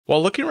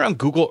While looking around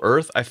Google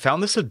Earth, I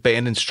found this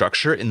abandoned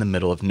structure in the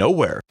middle of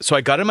nowhere, so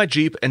I got in my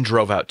Jeep and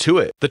drove out to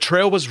it. The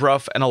trail was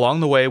rough, and along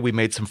the way we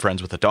made some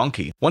friends with a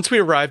donkey. Once we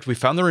arrived, we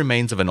found the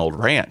remains of an old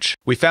ranch.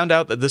 We found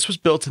out that this was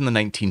built in the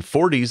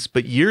 1940s,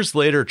 but years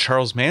later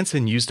Charles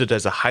Manson used it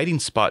as a hiding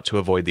spot to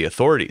avoid the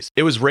authorities.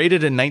 It was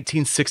raided in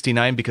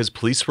 1969 because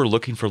police were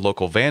looking for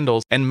local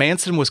vandals, and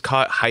Manson was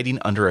caught hiding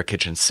under a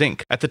kitchen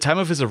sink. At the time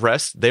of his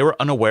arrest, they were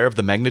unaware of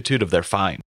the magnitude of their find.